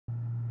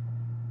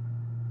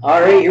All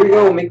right, here we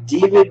go.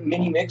 McDavid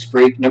mini mix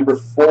break number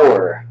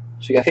 4.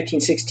 So we got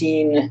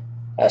 15-16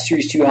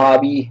 Series 2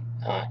 Hobby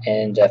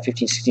and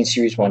 15-16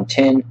 Series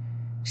 110,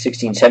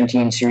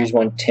 16-17 Series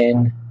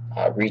 110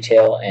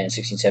 Retail, and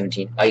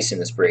 16-17 Ice in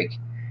this break.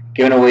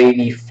 Giving away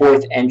the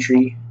 4th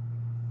entry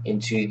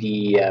into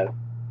the, I don't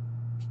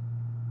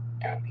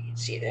know if you can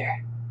see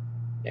there.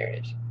 There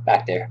it is,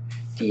 back there.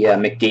 The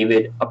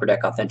McDavid Upper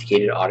Deck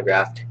Authenticated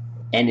Autographed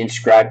and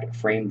Inscribed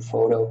Framed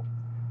Photo.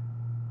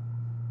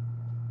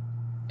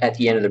 At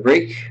the end of the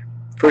break,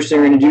 first thing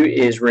we're going to do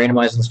is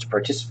randomize the list of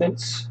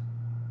participants.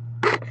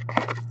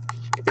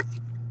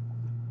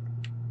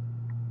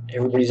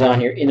 Everybody's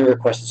on here in the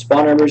requested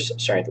spot numbers,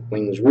 starting with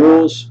Wings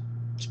Rules,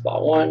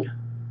 spot 1.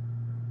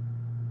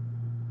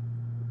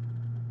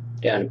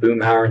 Down to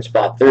Boomhauer in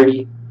spot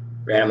 30.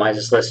 Randomize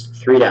this list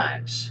 3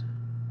 times.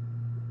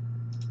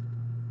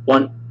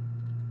 1,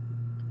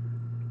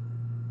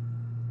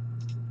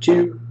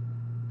 2,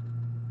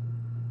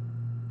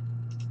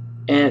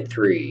 and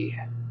 3.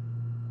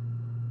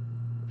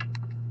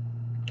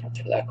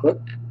 Answer that quick.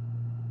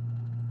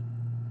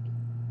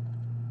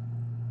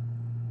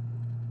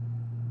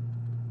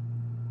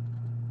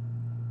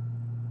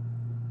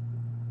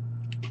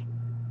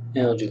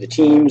 And we'll do the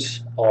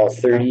teams. All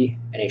 30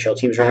 NHL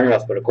teams are in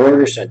alphabetical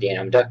order, so the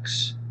Anaheim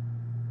Ducks.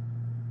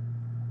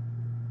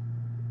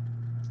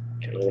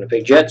 And the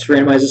Winnipeg Jets.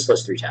 Randomize this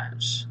list 3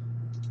 times.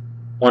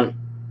 1,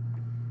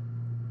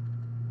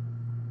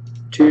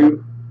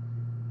 2,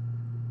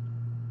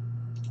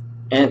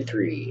 and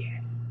 3.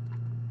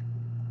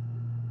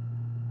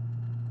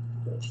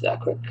 It's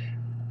that quick.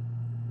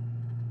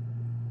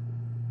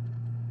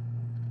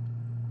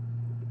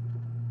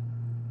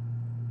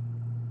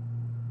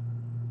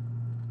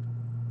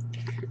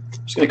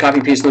 I'm just going to copy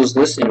and paste those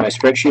lists in my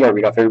spreadsheet. I'll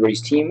read off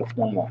everybody's team.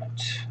 One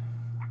moment.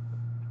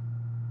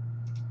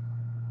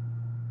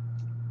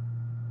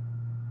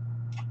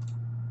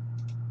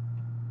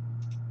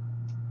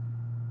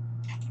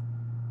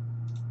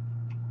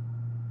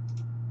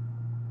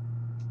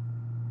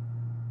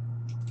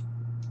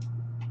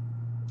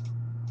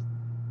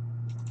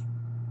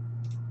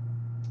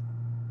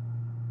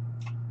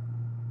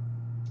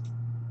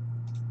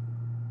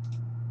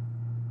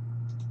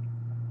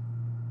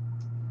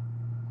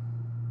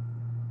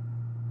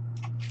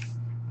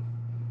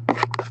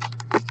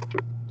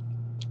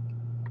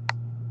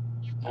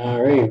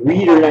 Alright,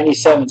 Reader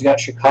 97's got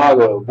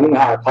Chicago,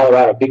 Boomhauer,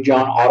 Colorado, Big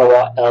John,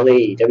 Ottawa,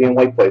 LA, WM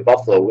Whiteboy,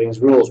 Buffalo, Wings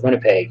Rules,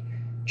 Winnipeg,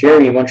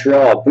 Jerry,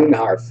 Montreal,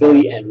 Boomhauer,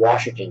 Philly, and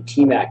Washington,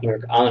 T-Mac, New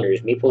York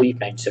Islanders, Maple Leaf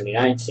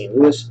 1979, St.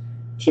 Louis,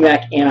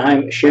 T-Mac,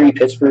 Anaheim, Sherry,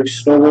 Pittsburgh,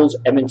 Snowballs,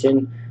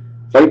 Edmonton,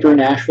 Viper,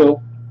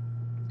 Nashville,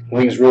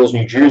 Wings Rules,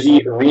 New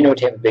Jersey, Reno,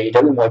 Tampa Bay,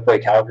 WM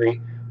Whiteboy,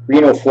 Calgary,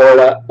 Reno,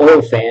 Florida,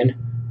 Oil Fan,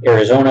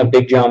 Arizona,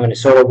 Big John,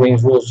 Minnesota,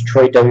 Wings Rules,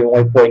 Detroit, WM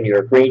Whiteboy, New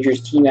York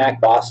Rangers, T-Mac,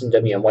 Boston,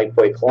 WM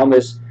Whiteboy,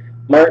 Columbus,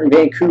 Martin,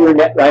 Vancouver,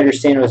 Net Rider,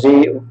 San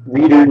Jose,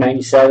 Reader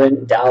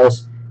 97,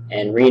 Dallas,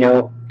 and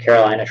Reno,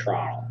 Carolina,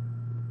 Toronto.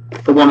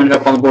 Put 1 minute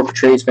up on the board for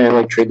trades. If anyone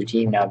would like to trade the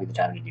team, now would be the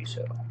time to do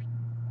so.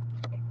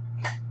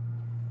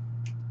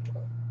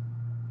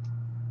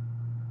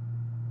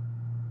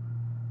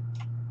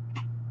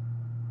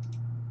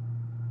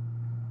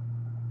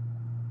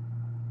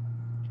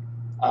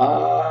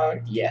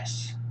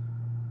 Yes.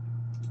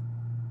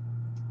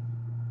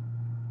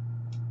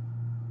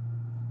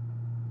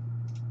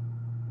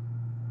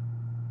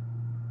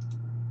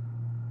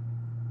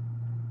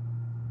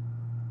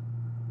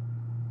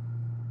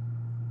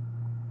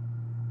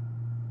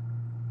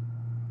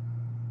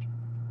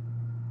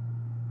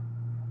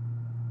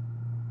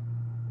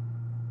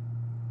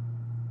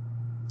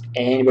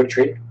 Anybody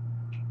trade?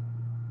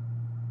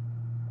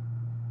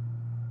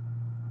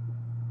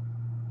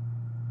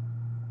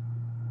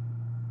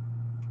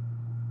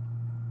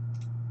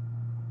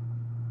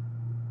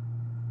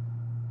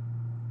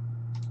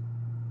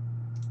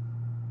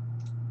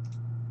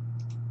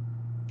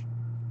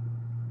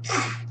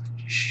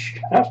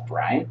 Shut up,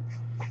 Brian.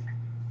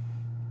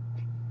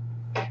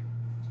 You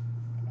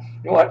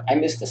know what? I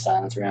missed the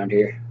silence around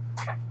here.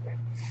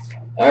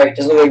 Alright,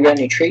 doesn't look like we got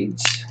any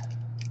trades.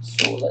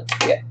 So let's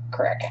get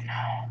cracking.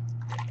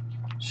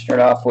 Start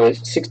off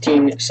with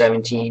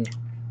 16-17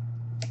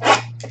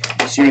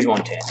 Series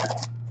 110.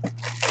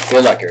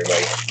 Good luck,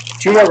 everybody.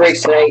 2 more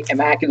breaks tonight.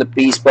 Immaculate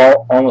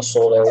Baseball, almost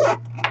sold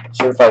out.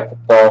 Certified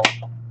Football,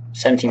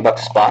 $17 a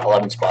spot,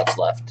 11 spots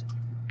left.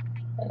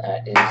 And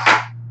that is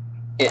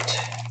it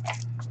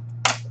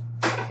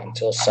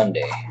until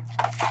Sunday.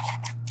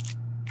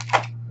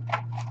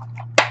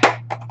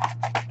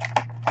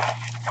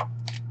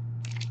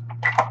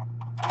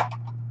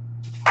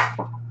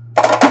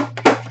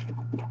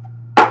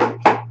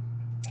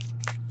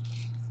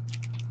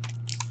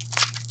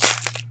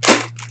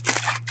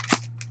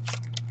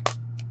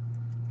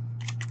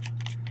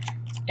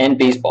 And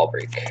baseball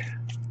break.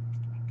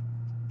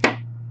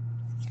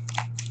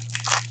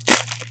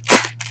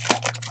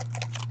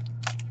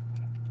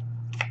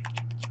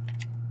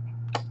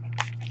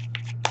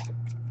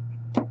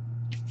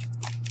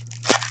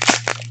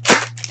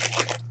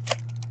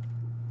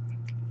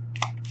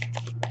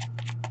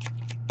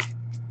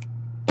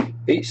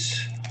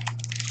 Peace.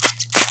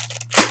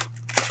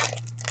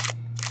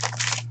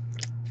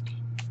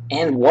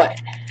 And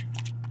what?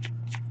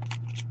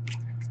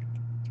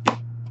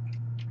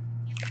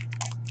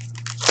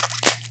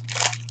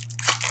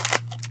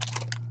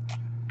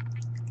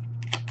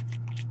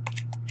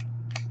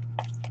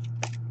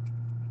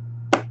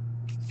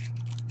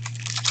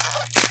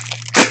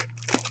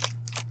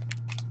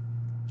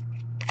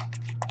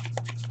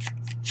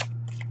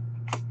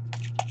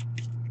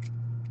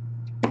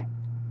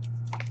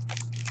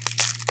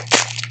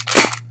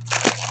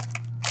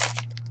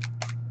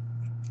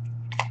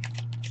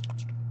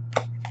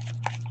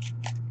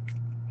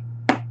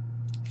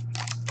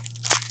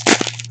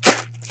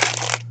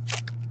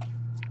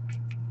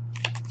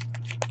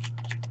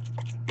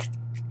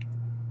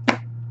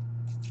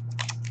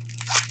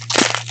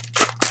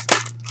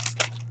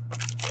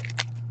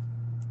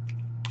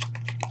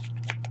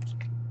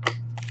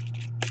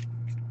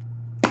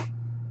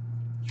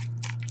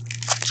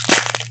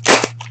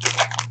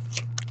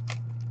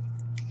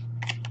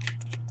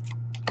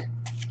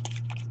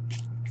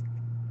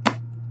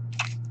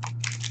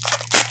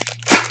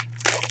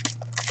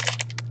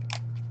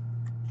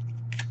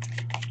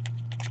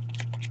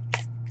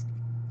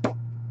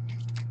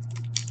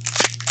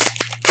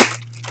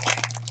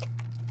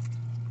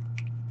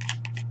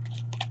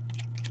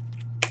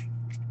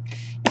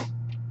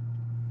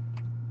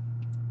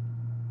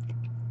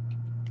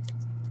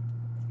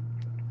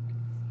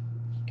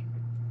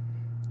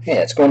 Yeah,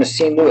 it's going to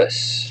St.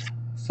 Louis,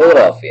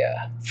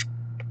 Philadelphia,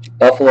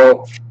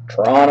 Buffalo,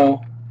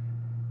 Toronto,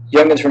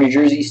 Young Guns for New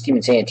Jersey,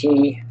 Steven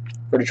Santini,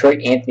 for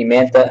Detroit, Anthony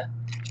Mantha,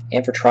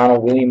 and for Toronto,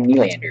 William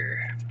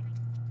Nylander.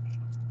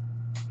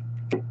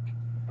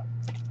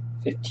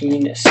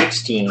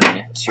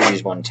 15-16,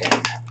 Series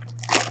 110.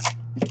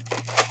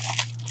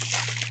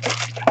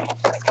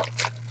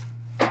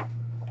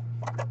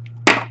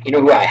 You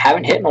know who I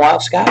haven't hit in a while,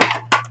 Scott?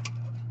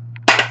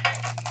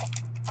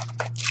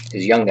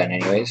 His Young Gun,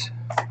 anyways.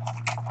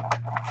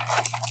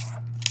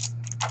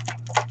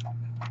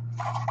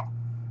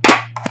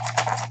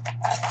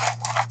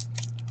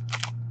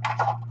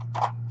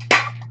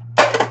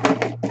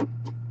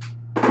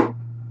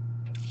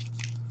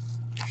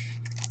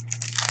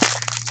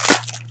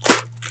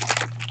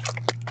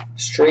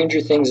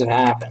 Stranger things have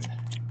happened.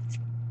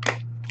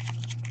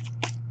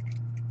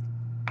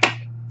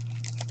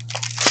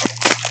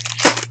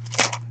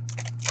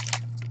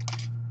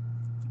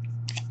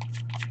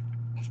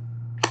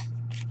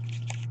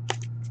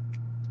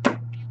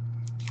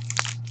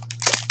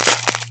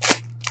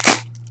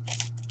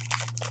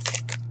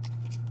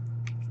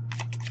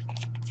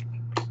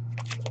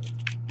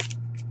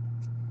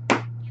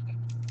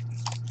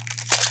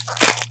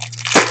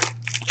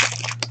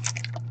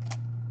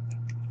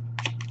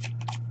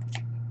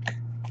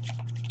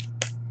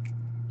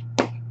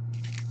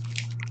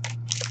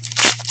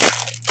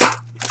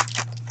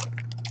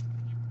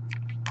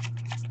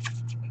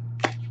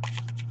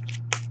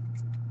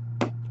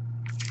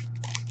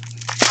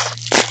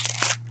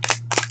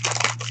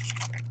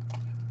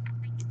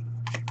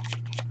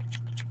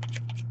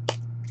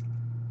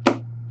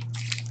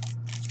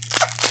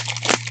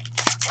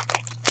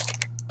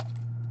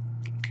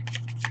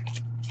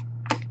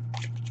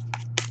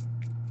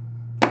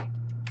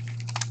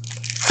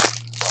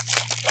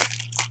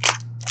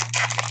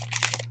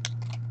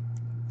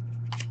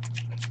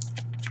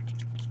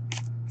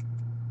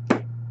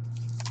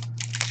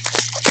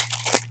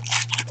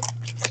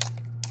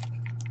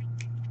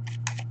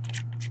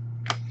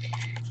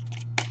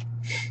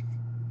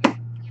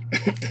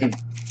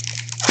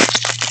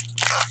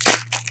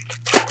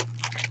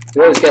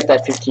 We always get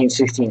that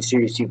 15-16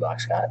 Series 2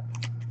 box, Scott.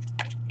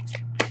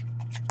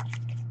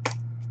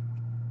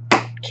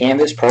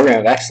 Canvas,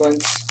 Program of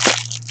Excellence,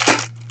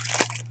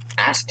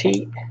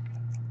 Acetate,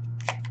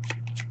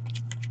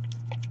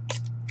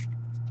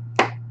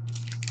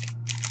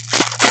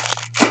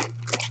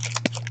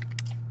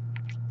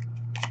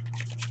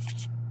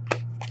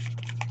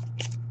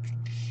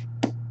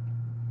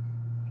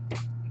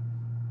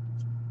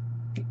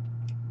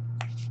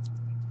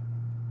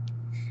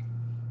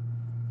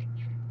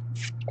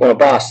 going to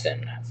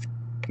Boston,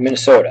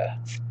 Minnesota,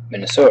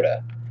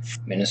 Minnesota,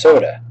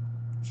 Minnesota,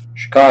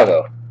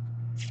 Chicago,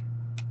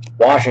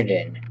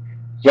 Washington,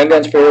 Young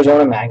Guns for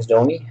Arizona, Max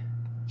Domi,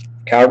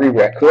 Calgary,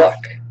 Brett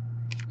Kulak,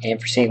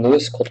 and for St.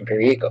 Louis, Colton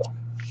Periaco.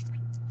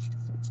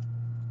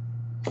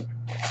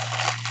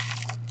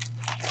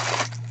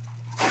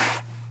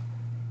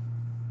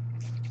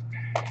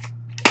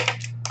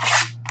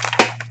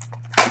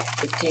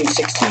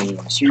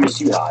 $15-16 Series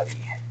 2 hobby.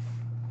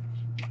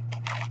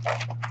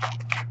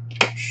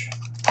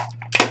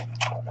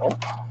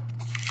 Nope.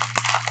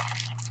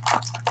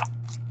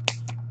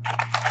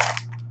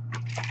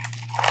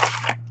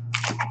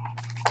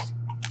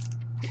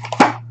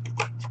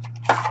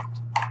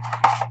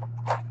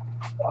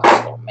 Box is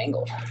a little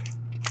mangled.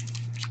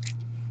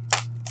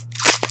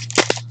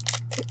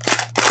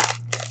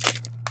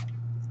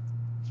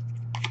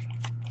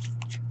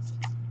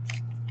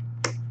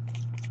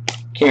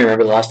 Can't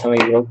remember the last time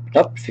I opened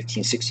up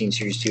 15-16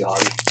 Series 2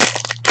 hobby.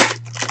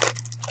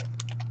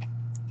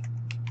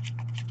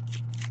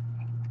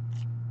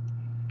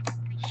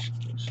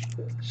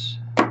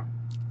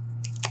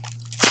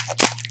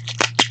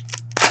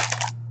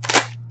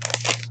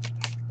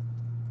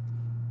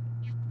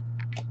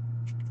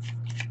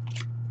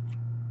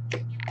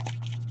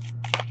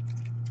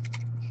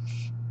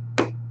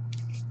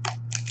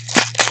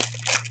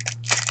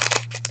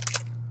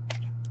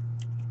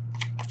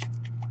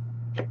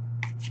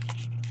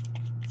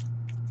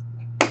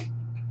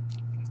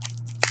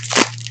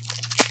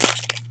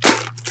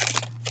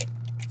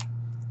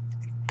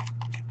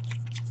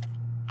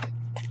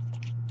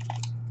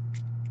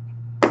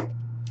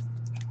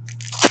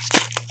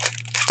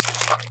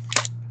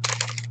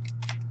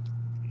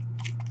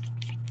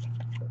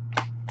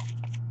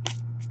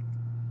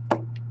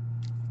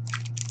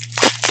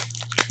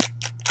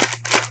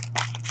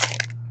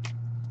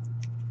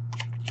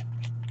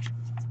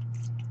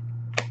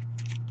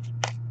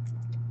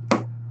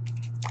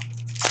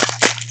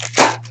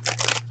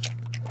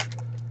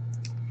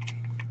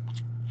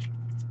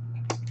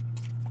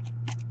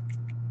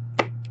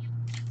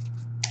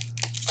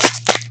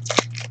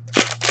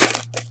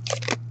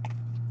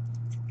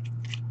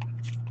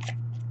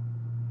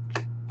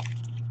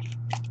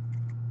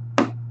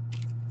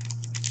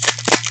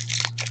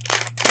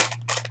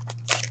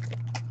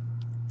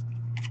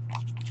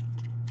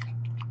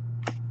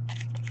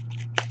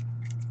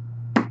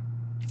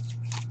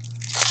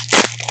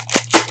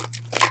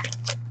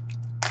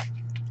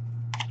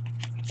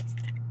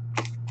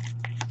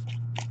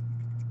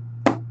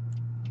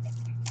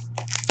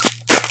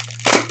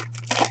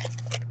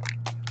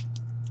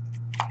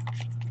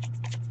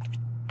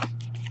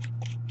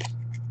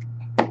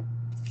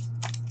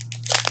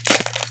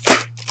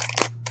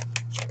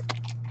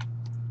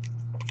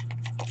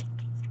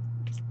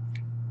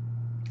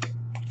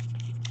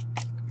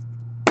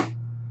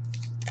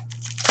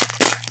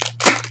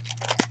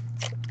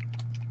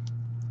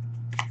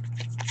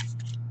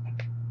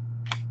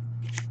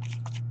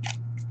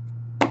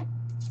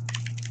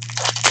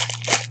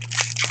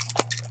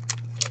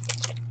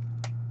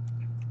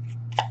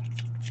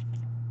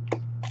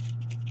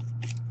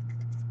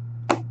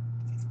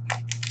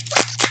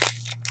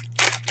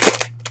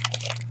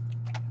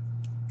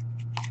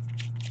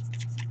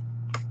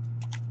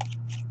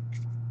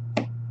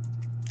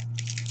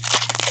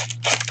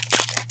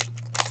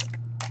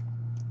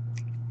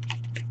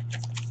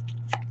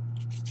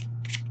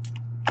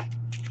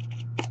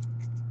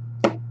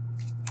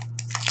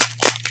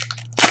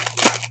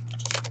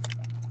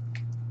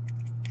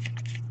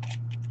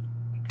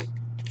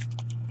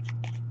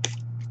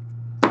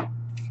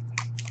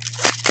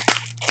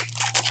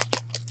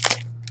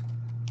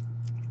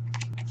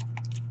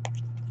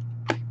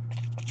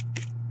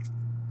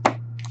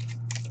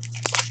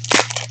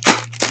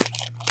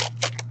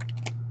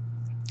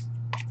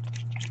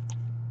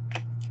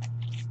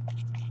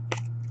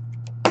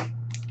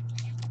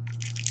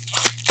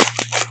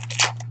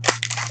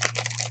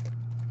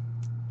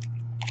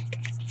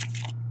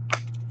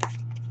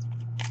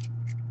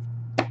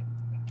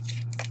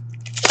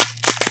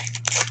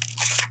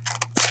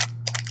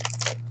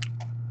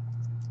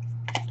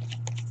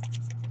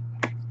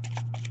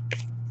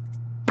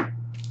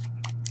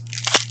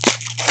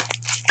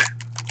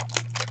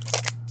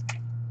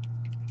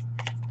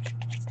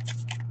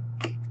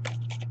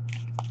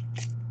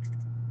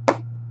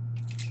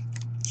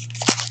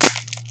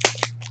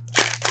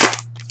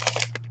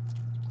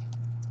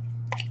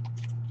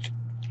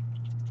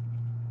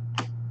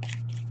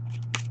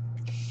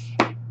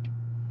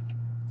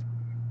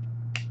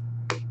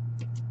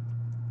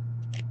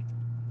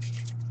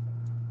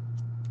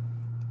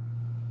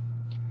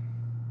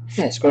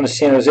 It's going to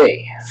San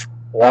Jose,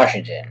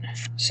 Washington,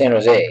 San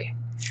Jose,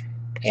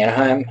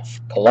 Anaheim,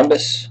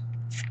 Columbus,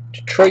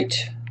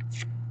 Detroit,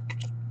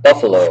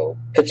 Buffalo,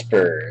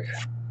 Pittsburgh,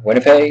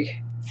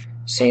 Winnipeg,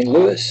 St.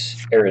 Louis,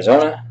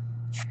 Arizona,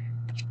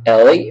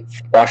 LA,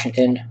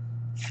 Washington,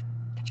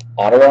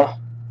 Ottawa,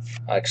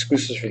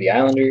 exclusives for the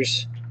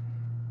Islanders,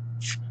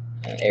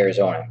 and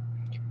Arizona.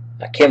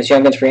 Canvas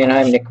Young Guns for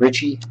Anaheim, Nick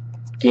Ritchie.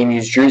 Game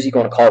used jersey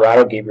going to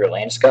Colorado, Gabriel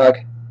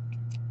Landeskog.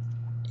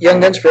 Young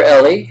Guns for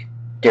LA,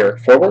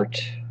 Derek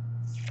Forbort.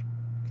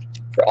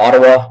 For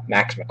Ottawa,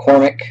 Max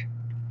McCormick.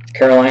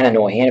 Carolina,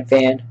 Noah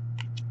Hannafan.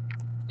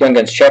 Young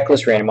Guns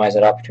checklist, randomize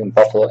that out between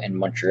Buffalo and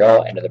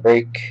Montreal, end of the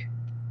break.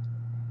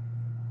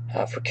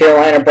 For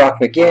Carolina, Brock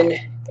McGinn.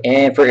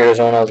 And for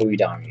Arizona, Louis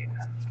Domingue.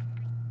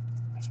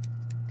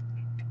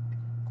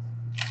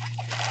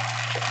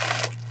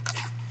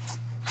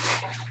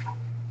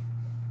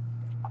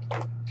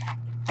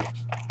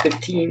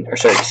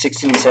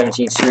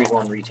 16-17 Series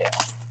 1 retail.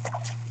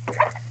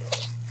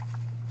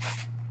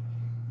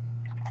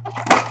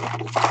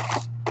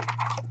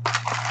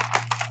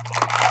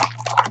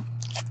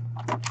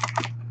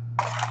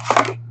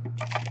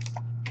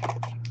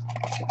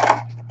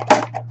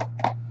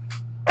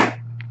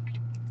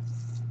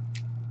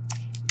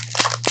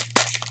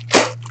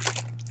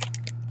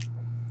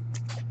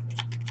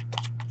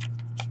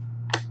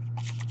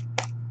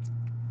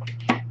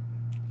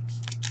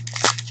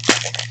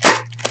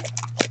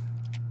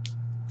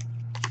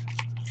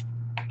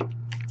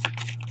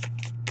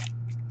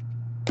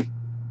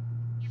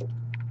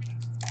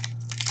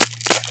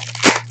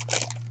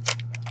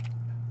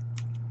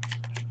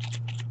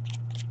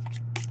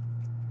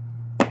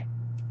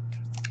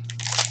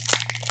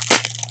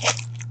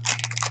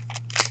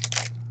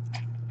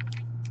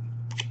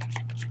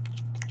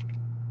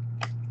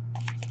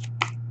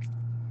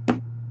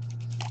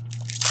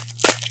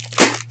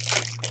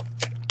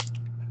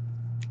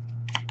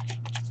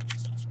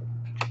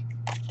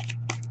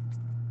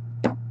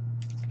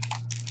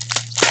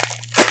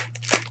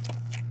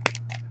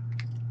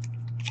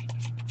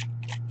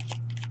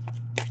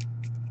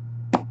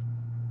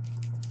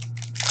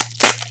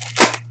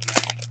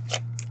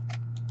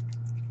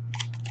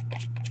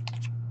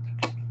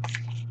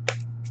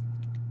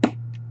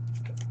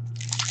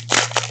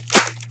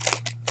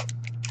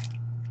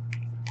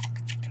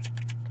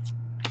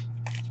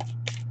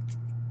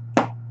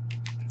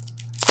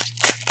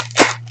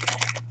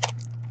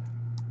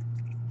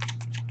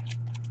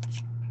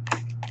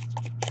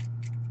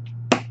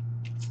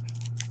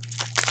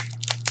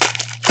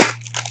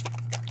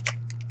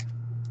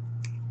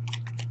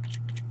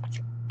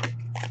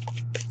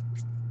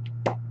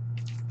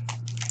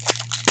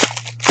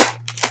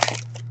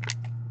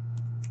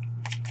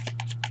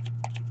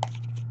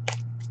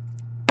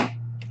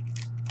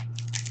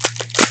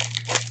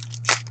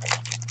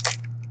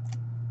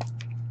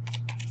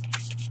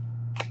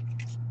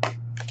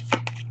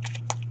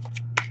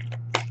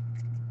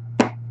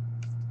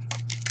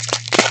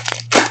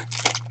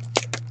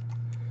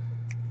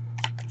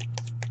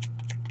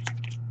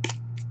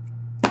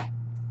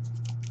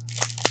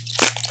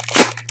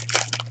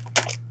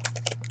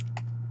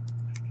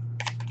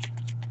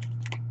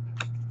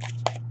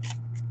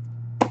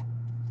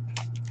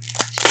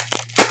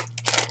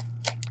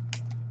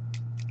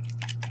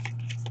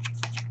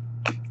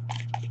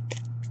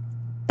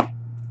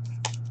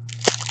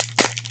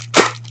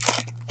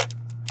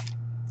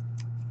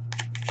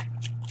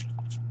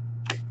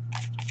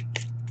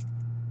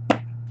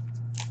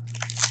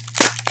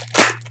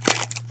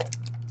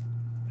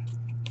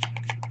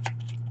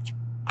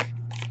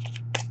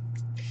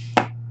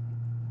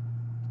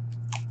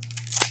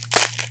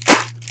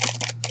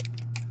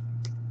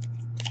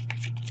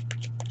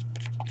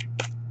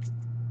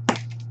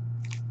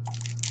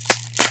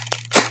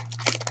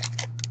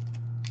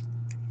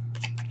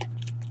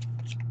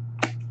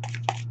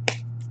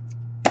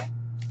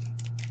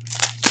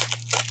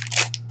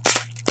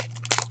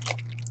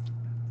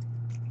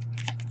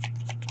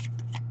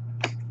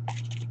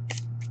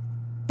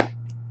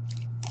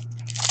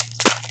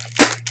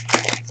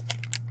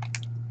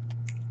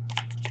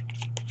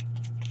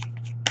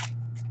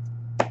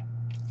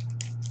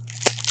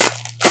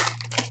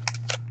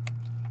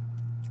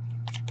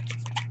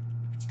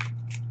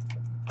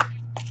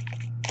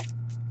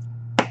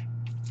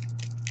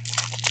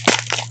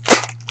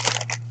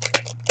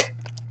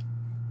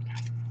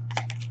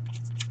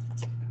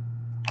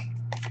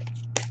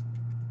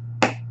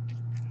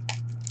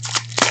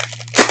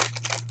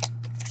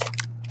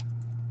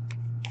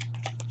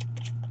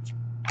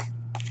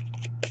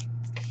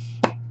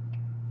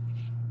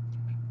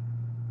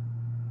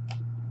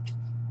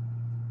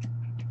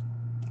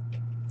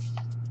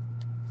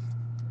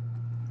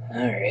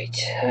 Alright,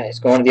 it's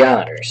going to the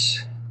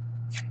Islanders.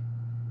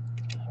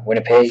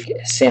 Winnipeg,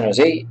 San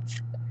Jose,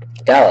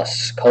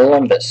 Dallas,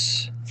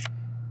 Columbus,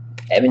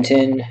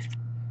 Edmonton,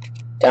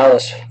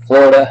 Dallas,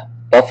 Florida,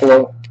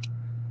 Buffalo,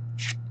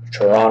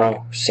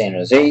 Toronto, San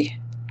Jose.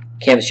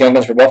 Canvas Young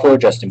Guns for Buffalo,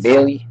 Justin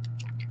Bailey.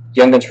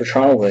 Young Guns for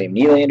Toronto, William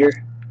Nylander.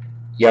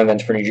 Young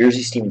Guns for New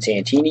Jersey, Steven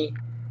Santini.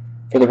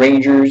 For the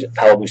Rangers,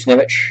 Pavel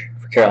Buchnevich.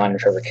 For Carolina,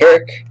 Trevor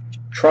Carrick.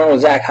 Toronto,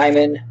 Zach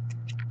Hyman.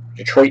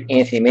 Detroit,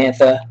 Anthony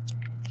Mantha.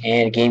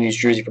 And game used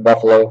jersey for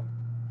Buffalo,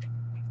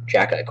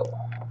 Jack Eichel.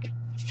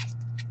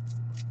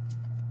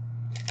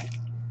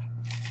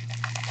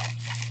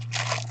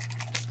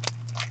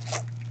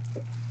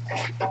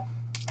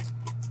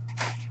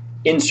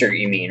 Insert,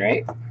 you mean,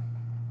 right?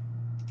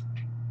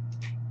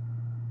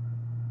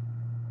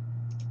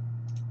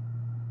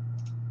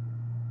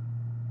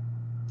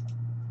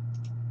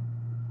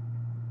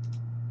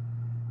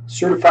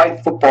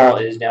 Certified football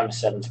is down to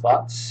 7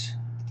 spots.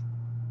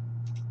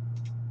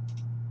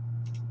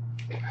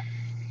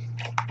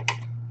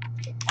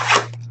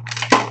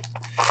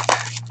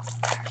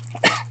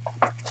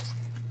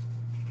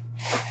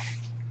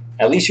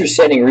 At least you're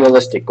setting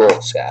realistic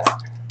goals, Scott.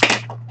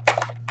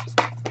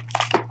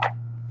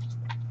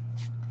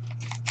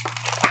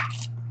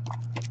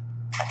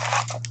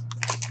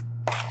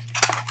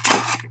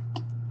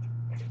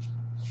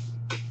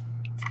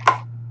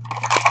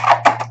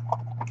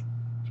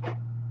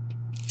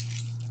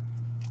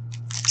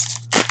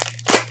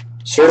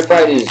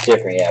 Certified is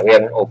different, yeah. We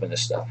haven't opened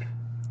this stuff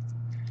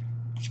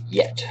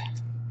yet.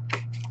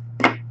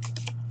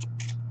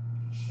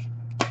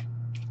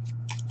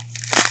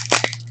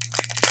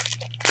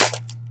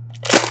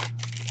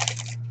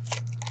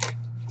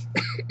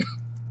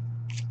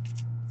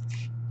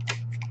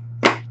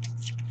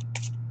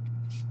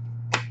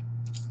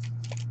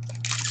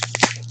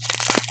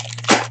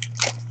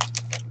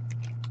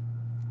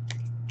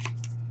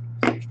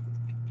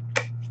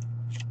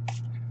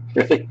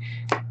 Really?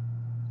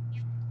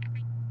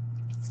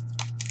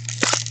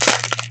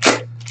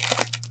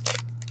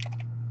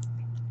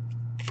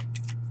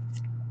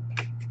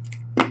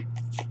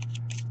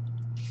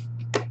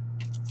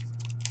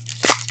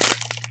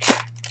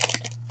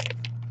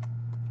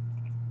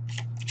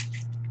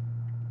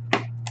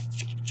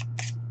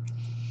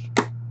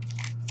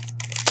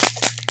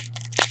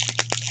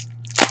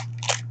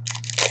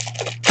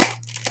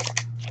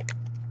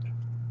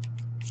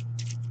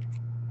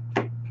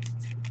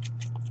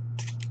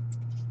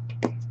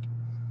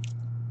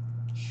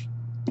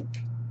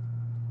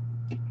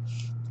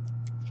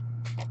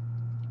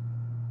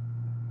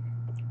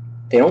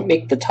 They don't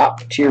make the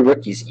top tier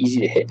rookies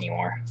easy to hit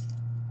anymore,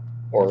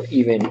 or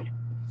even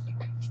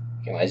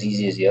as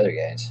easy as the other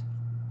guys.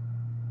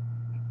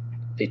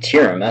 They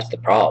tier them. That's the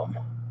problem.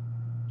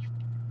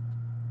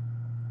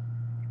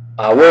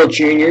 World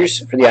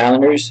Juniors for the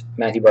Islanders,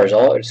 Matthew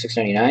Barzal at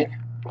 $6.99.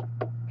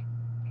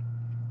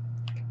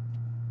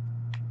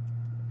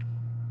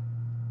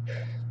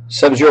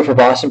 Sub-Zero for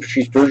Boston,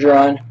 Patrice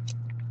Bergeron.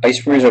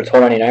 Ice Mariners at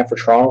 $12.99 for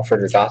Toronto,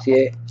 Frederick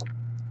Gauthier.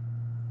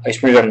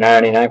 Ice Mariners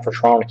at $9.99 for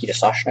Toronto, Nikita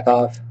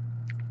Soshnikov.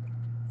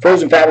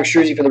 Frozen Fabrics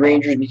jersey for the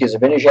Rangers, Mika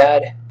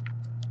Zibanejad.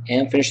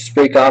 And finish this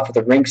break off with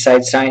the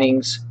rinkside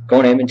signings.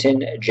 Going to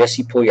Edmonton,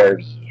 Jesse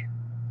Puljujarvi.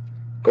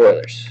 Go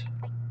Oilers.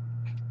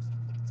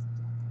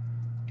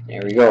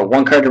 There we go.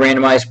 1 card to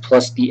randomize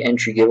plus the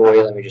entry giveaway.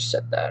 Let me just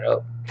set that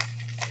up.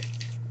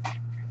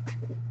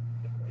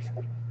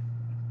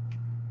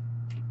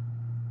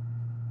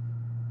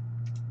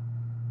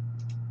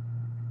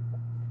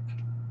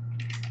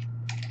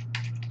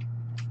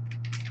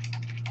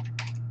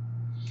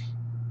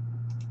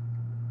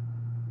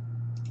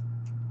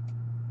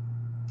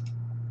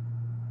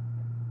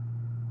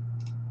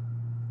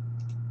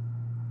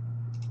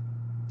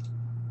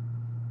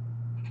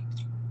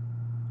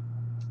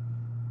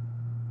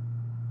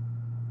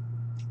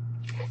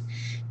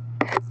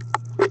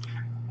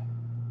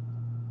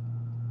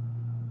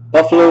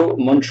 Buffalo,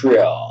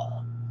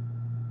 Montreal.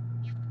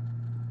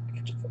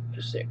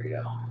 There we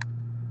go.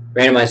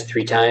 Randomized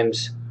 3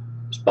 times.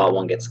 Spot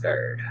 1 gets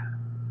card.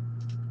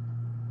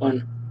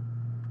 1,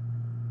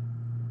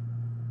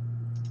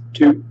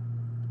 2,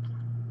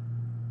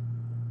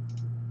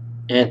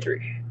 and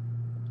 3.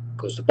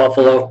 Goes to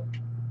Buffalo.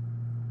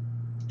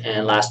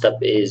 And last up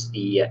is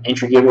the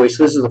entry giveaway.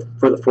 So this is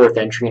for the 4th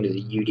entry into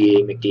the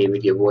UDA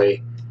McDavid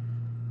giveaway.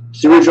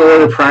 It's the original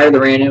order prior to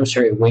the random.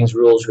 Sorry, Wings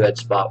Rules, who had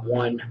spot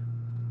 1.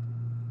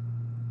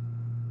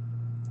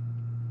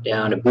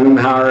 Down to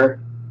Boomhauer,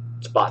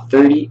 spot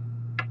 30.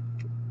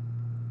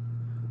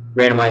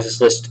 Randomize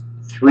this list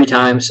 3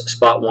 times.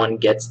 Spot 1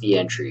 gets the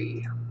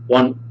entry.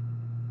 1,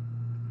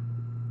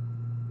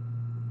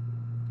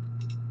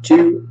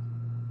 2,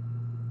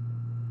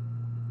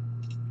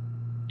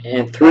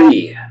 and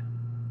 3.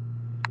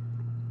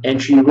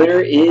 Entry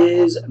winner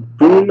is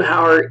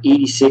Boomhauer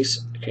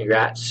 86.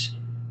 Congrats.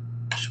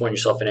 Just won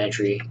yourself an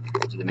entry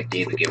to the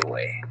McDavid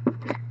giveaway.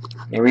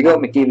 There we go,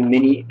 McDavid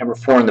Mini, number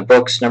 4 in the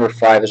books. Number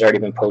 5 has already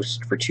been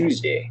posted for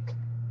Tuesday.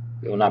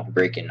 We will not be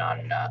breaking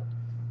on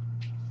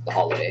the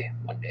holiday,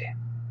 Monday.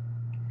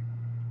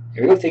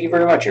 There we go. Thank you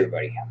very much,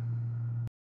 everybody.